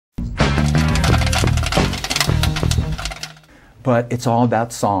But it's all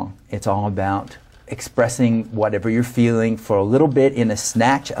about song. It's all about expressing whatever you're feeling for a little bit, in a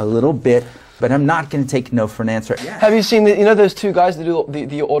snatch, a little bit. But I'm not going to take no for an answer. Yeah. Have you seen you know those two guys that do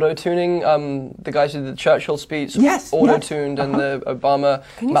the auto-tuning? The guys who did the Churchill speech, yes, auto-tuned, and the Obama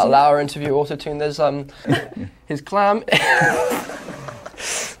Matt Lauer interview, auto-tuned. There's his clam.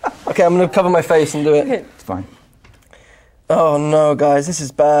 Okay, I'm going to cover my face and do it. It's fine. Oh no, guys, this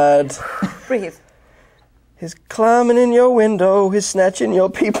is bad. Breathe. He's climbing in your window, he's snatching your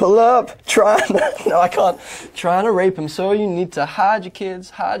people up, no, I can't, trying to rape him, so you need to hide your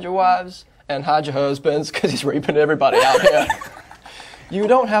kids, hide your wives, and hide your husbands, because he's raping everybody out here. You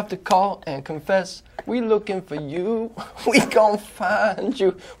don't have to call and confess, we looking for you, we gon' find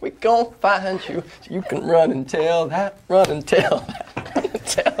you, we gon' find you, so you can run and tell that, run and tell that, run and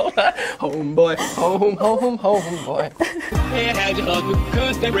tell that, homeboy, home, homeboy. And hide your husband,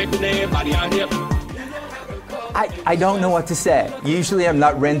 because they raping everybody out here. I don't know what to say. Usually I'm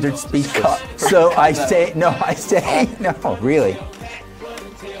not rendered speechless. So I say, no, really.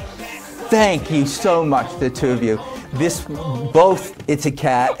 Thank you so much, the two of you. This, both It's a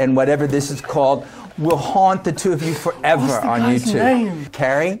Cat and whatever this is called, will haunt the two of you forever on YouTube. Name?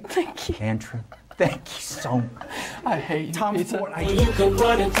 Carrie? Thank you. Andrew? Thank you so much. I hate you, Tom Peter. Ford, You can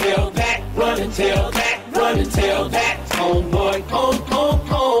run and tell that, run and tell that, run and tell that, homeboy, home.